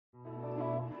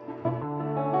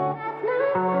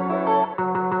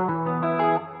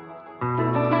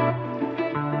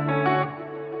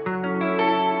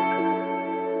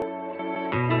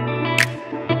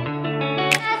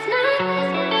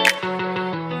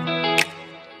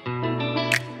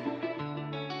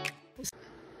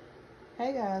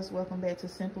guys, welcome back to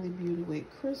Simply Beauty with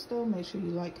Crystal. Make sure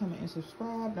you like, comment, and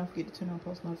subscribe. Don't forget to turn on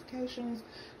post notifications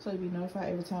so you'll be notified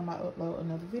every time I upload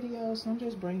another video. So I'm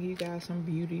just bringing you guys some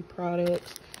beauty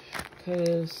products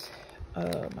because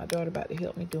my daughter about to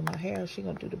help me do my hair. She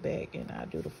gonna do the back and I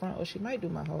do the front, or she might do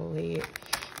my whole head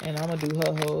and I'm gonna do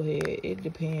her whole head. It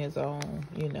depends on,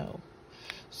 you know.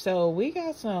 So we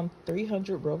got some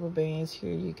 300 rubber bands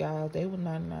here, you guys. They were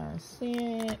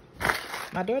 99¢.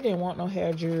 My daughter didn't want no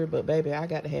hair jewelry, but baby, I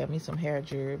got to have me some hair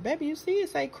jewelry. Baby, you see it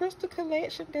say Crystal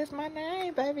Collection. That's my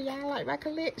name, baby. Y'all like my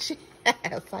collection.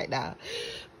 It's like, nah.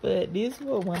 But this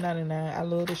was $1.99. I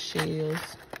love the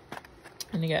shells.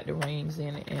 And they got the rings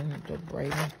in it and the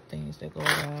braiding things that go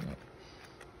around it.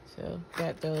 So,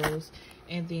 got those.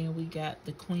 And then we got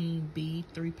the Queen Bee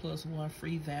 3+1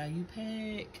 free value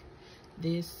pack.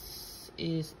 This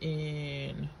is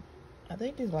in, I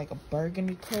think it's like a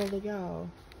burgundy color, y'all.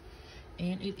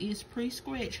 And it is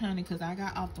pre-scratch, honey, because I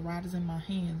got arthritis in my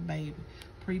hands, baby.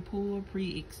 Pre-pulled,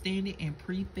 pre-extended, and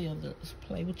pre-filled.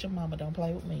 Play with your mama, don't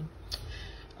play with me.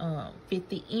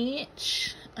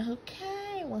 50-inch,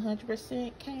 okay,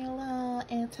 100% Kaolin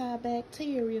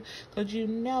antibacterial. Because you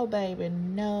know, baby,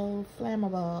 no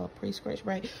flammable pre-scratch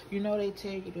braid. You know they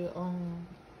tell you to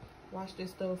wash this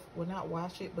stuff. Well, not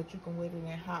wash it, but you can wet it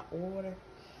in hot water.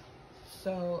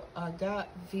 So I got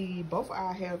both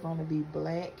our hair gonna be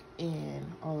black and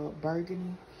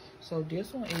burgundy. So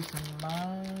this one is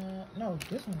mine. No,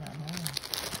 this one not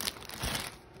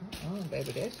mine.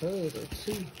 Baby, that's hers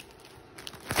too.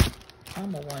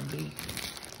 I'm a 1B.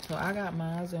 So I got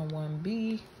mine in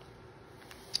 1B.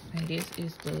 And this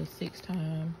is the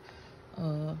 6-time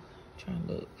trying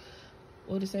to look.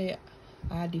 What it say?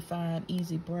 I Define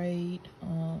Easy Braid.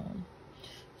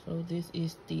 So this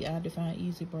is the I Define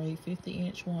Easy Braid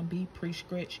 50-inch 1B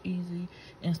pre-scratch easy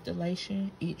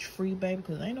installation. Each free, baby,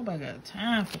 because ain't nobody got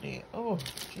time for that. Oh,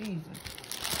 Jesus.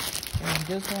 And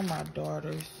this one, my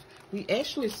daughter's. We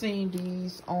actually seen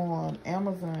these on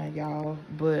Amazon, y'all,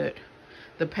 but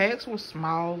the packs were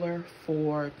smaller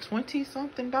for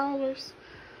 $20-something.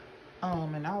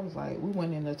 And I was like, we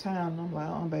went into town, and I'm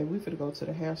like, baby, we finna go to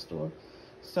the hair store.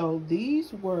 So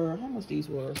these were, how much these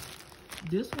were?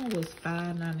 This one was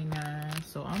 $5.99,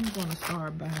 so I'm gonna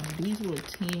start buying. These were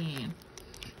 $10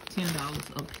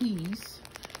 a piece.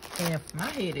 And my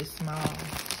head is small,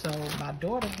 so my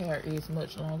daughter's hair is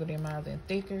much longer than mine and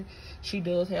thicker. She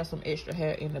does have some extra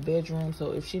hair in the bedroom,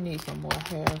 so if she needs some more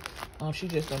hair,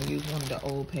 she's just gonna use one of the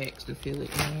old packs to fill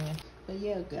it in. But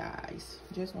yeah, guys,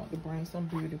 just want to bring some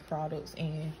beauty products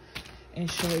in and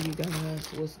show you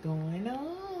guys what's going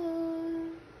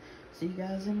on. See you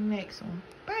guys in the next one.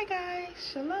 Bye, guys.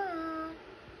 Shalom.